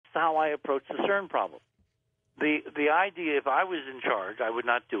how I approach the CERN problem. The idea, if I was in charge, I would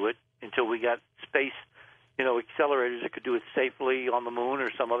not do it until we got space, accelerators that could do it safely on the moon or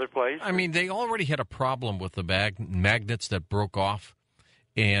some other place. I mean, they already had a problem with the magnets that broke off.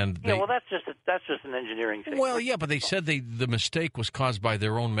 And that's just an engineering thing. Well, yeah, but they said the mistake was caused by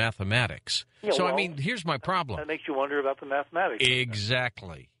their own mathematics. Yeah, so, I mean, here's my problem. That makes you wonder about the mathematics.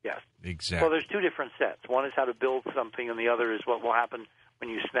 Exactly. Yes. Exactly. Well, there's two different sets. One is how to build something, and the other is what will happen when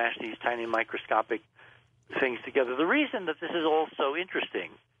you smash these tiny microscopic things together. The reason that this is all so interesting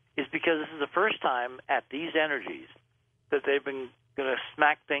is because this is the first time at these energies that they've been going to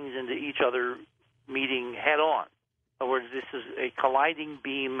smack things into each other meeting head-on. In other words, this is a colliding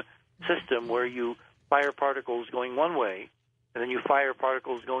beam system where you fire particles going one way, and then you fire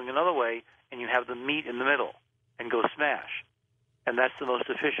particles going another way, and you have them meet in the middle and go smash. And that's the most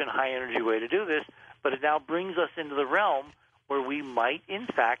efficient, high-energy way to do this, but it now brings us into the realm where we might, in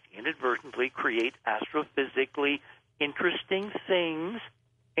fact, inadvertently create astrophysically interesting things,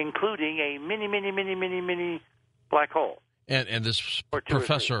 including a mini black hole. And this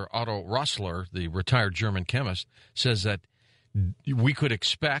Professor Otto Rossler, the retired German chemist, says that we could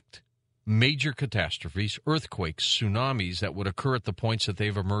expect major catastrophes, earthquakes, tsunamis that would occur at the points that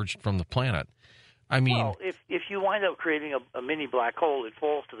they've emerged from the planet. I mean, well, if you wind up creating a mini black hole, it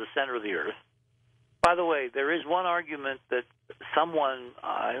falls to the center of the Earth. By the way, there is one argument that someone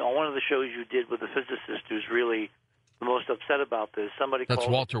on one of the shows you did with a physicist who's really the most upset about this. That's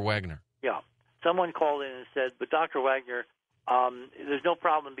Walter Wagner. Yeah. Someone called in and said, but Dr. Wagner, there's no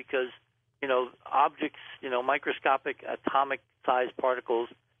problem because, objects, microscopic atomic-sized particles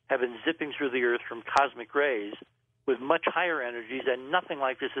have been zipping through the Earth from cosmic rays with much higher energies, and nothing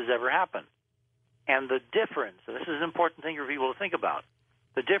like this has ever happened. And the difference, and this is an important thing for people to think about,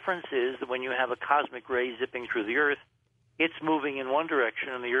 the difference is that when you have a cosmic ray zipping through the Earth, it's moving in one direction,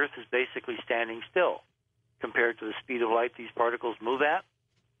 and the Earth is basically standing still compared to the speed of light these particles move at.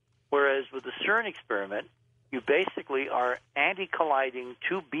 Whereas with the CERN experiment, you basically are anti-colliding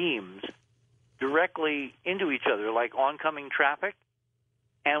two beams directly into each other, like oncoming traffic.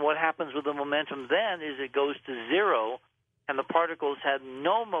 And what happens with the momentum then is it goes to zero, and the particles have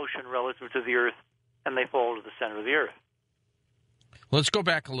no motion relative to the Earth, and they fall to the center of the Earth. Let's go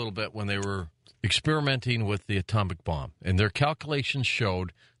back a little bit when they were experimenting with the atomic bomb, and their calculations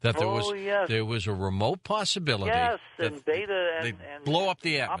showed that there was a remote possibility. Yes, and Beta and blow up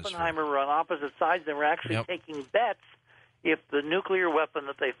the atmosphere. Oppenheimer were on opposite sides. They were actually taking bets if the nuclear weapon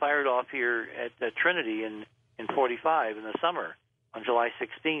that they fired off here at Trinity in 45 in the summer on July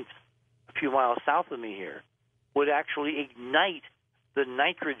 16th, a few miles south of me here, would actually ignite the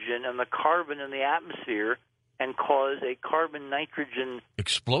nitrogen and the carbon in the atmosphere and cause a carbon-nitrogen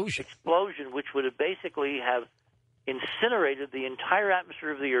explosion, which would have basically have incinerated the entire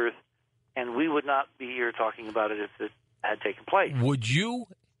atmosphere of the Earth, and we would not be here talking about it if it had taken place. Would you,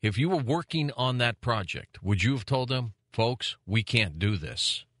 if you were working on that project, would you have told them, folks, we can't do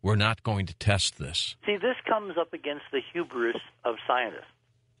this. We're not going to test this? See, this comes up against the hubris of scientists,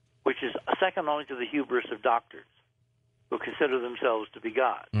 which is second only to the hubris of doctors who consider themselves to be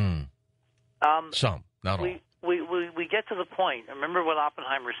God. Some, not all. We get to the point. Remember what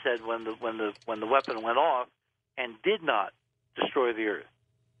Oppenheimer said when the weapon went off and did not destroy the Earth.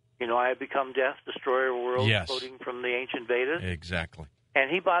 I have become death, destroyer of worlds, quoting from the ancient Vedas. Exactly.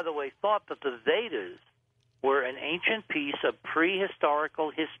 And he, by the way, thought that the Vedas were an ancient piece of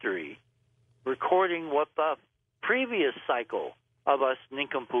prehistorical history recording what the previous cycle of us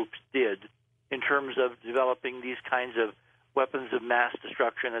nincompoops did in terms of developing these kinds of weapons of mass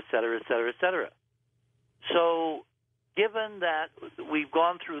destruction, et cetera, et cetera, et cetera. So given that we've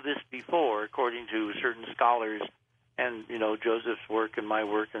gone through this before, according to certain scholars and, Joseph's work and my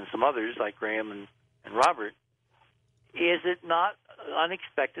work and some others like Graham and Robert, is it not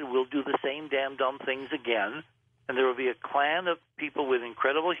unexpected we'll do the same damn dumb things again, and there will be a clan of people with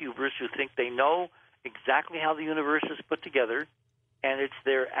incredible hubris who think they know exactly how the universe is put together, and it's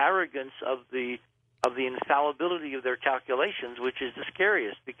their arrogance of the infallibility of their calculations which is the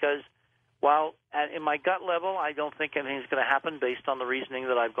scariest, because while in my gut level I don't think anything's going to happen based on the reasoning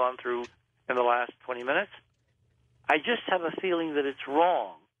that I've gone through in the last 20 minutes, I just have a feeling that it's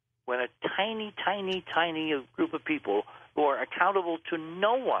wrong when a tiny group of people who are accountable to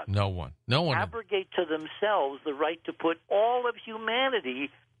no one abrogate to themselves the right to put all of humanity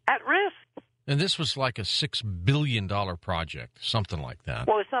at risk. And this was like a $6 billion project, something like that.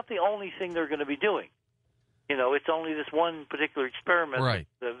 Well, it's not the only thing they're going to be doing. It's only this one particular experiment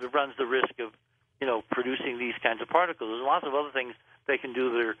that runs the risk of, producing these kinds of particles. There's lots of other things they can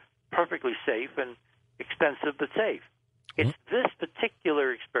do that are perfectly safe and expensive but safe. It's this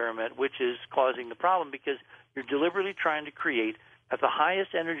particular experiment causing the problem, because you're deliberately trying to create, at the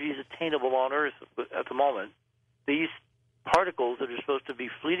highest energies attainable on Earth at the moment, these particles that are supposed to be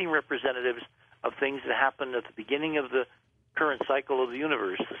fleeting representatives of things that happened at the beginning of the current cycle of the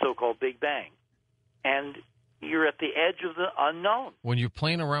universe, the so-called Big Bang. And you're at the edge of the unknown. When you're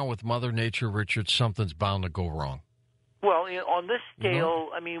playing around with Mother Nature, Richard, something's bound to go wrong. Well, on this scale,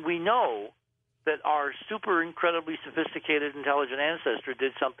 I mean, we know that our super incredibly sophisticated, intelligent ancestor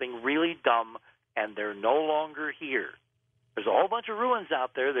did something really dumb, and they're no longer here. There's a whole bunch of ruins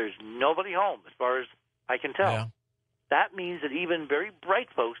out there. There's nobody home, as far as I can tell. Yeah. That means that even very bright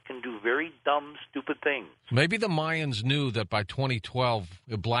folks can do very dumb, stupid things. Maybe the Mayans knew that by 2012,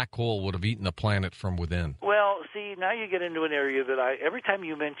 a black hole would have eaten the planet from within. Well, see, now you get into an area that every time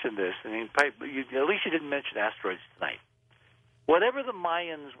you mention this, I mean, at least you didn't mention asteroids tonight. Whatever the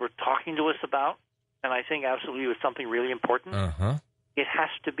Mayans were talking to us about, and I think absolutely it was something really important, it has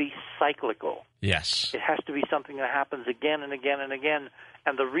to be cyclical. Yes. It has to be something that happens again and again and again.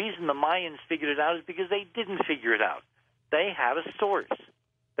 And the reason the Mayans figured it out is because they didn't figure it out. They had a source.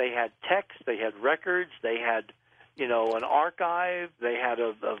 They had text. They had records. They had, an archive. They had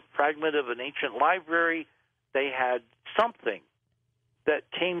a fragment of an ancient library. They had something that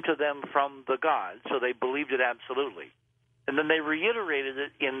came to them from the gods, so they believed it absolutely. And then they reiterated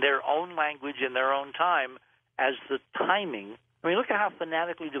it in their own language, in their own time, as the timing. I mean, look at how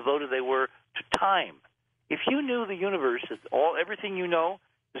fanatically devoted they were to time. If you knew the universe, everything you know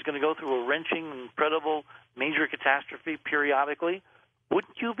is going to go through a wrenching, incredible, major catastrophe periodically,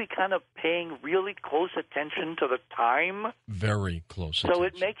 wouldn't you be kind of paying really close attention to the time? Very close attention. So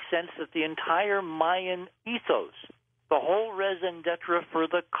it makes sense that the entire Mayan ethos, the whole raison d'etre for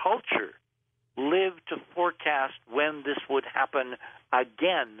the culture, lived to forecast when this would happen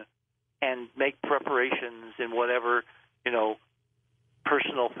again and make preparations in whatever,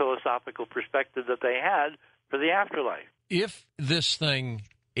 personal philosophical perspective that they had for the afterlife. If this thing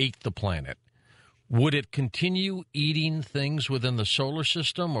ate the planet, would it continue eating things within the solar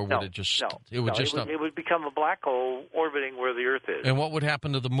system, or would it just? It would become a black hole orbiting where the Earth is. And what would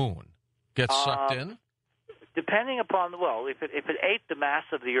happen to the moon? Get sucked in? Depending upon if it ate the mass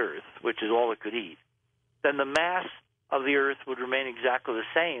of the Earth, which is all it could eat, then the mass of the Earth would remain exactly the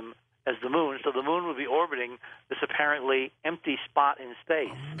same as the moon. So the moon would be orbiting this apparently empty spot in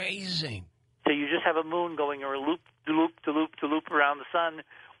space. Amazing. So you just have a moon going or loop to loop to loop to loop around the sun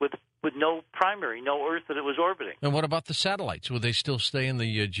with no primary, no Earth that it was orbiting. And what about the satellites? Would they still stay in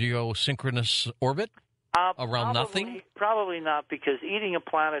the geosynchronous orbit around nothing? Probably not, because eating a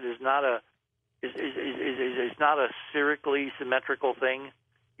planet is not a spherically symmetrical thing.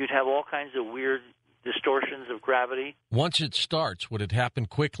 You'd have all kinds of weird distortions of gravity. Once it starts, would it happen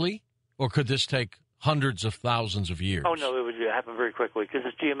quickly, or could this take hundreds of thousands of years? Oh, no, it would happen very quickly because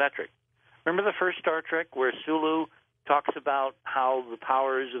it's geometric. Remember the first Star Trek where Sulu talks about how the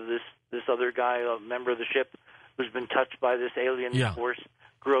powers of this other guy, a member of the ship, who's been touched by this alien force,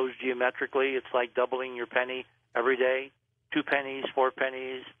 grows geometrically? It's like doubling your penny every day. 2 pennies, 4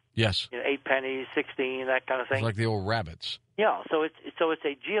 pennies. Yes. 8 pennies, 16, that kind of thing. It's like the old rabbits. Yeah, so it's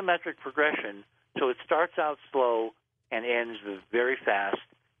a geometric progression. So it starts out slow and ends very fast,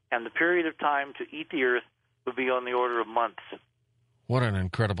 and the period of time to eat the Earth would be on the order of months. What an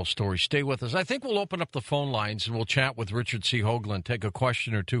incredible story. Stay with us. I think we'll open up the phone lines and we'll chat with Richard C. Hoagland, take a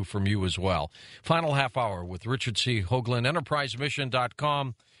question or two from you as well. Final half hour with Richard C. Hoagland,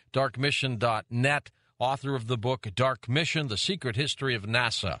 enterprisemission.com, darkmission.net, author of the book Dark Mission, The Secret History of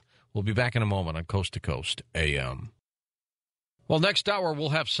NASA. We'll be back in a moment on Coast to Coast AM. Well, next hour, we'll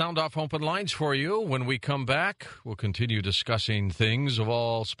have sound-off open lines for you. When we come back, we'll continue discussing things of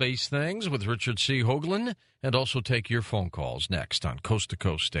all space things with Richard C. Hoagland, and also take your phone calls next on Coast to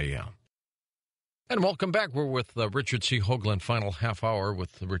Coast AM. And welcome back. We're with Richard C. Hoagland, final half hour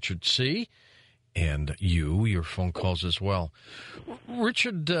with Richard C. And your phone calls as well.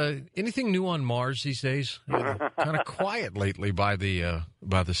 Richard, anything new on Mars these days? Kind of quiet lately by the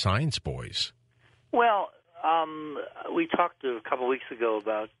science boys. Well, we talked a couple of weeks ago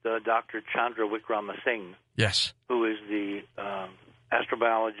about Dr. Chandra Wickramasinghe. Yes. Who is the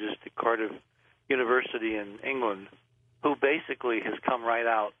astrobiologist at Cardiff University in England, who basically has come right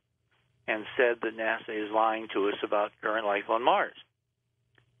out and said that NASA is lying to us about current life on Mars.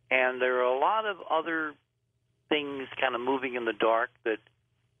 And there are a lot of other things kind of moving in the dark that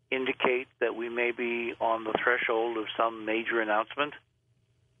indicate that we may be on the threshold of some major announcement.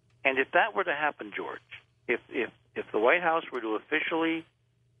 And if that were to happen, George, if the White House were to officially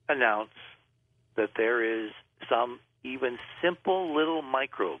announce that there is some even simple little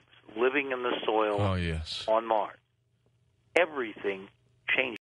microbes living in the soil on Mars, everything changes.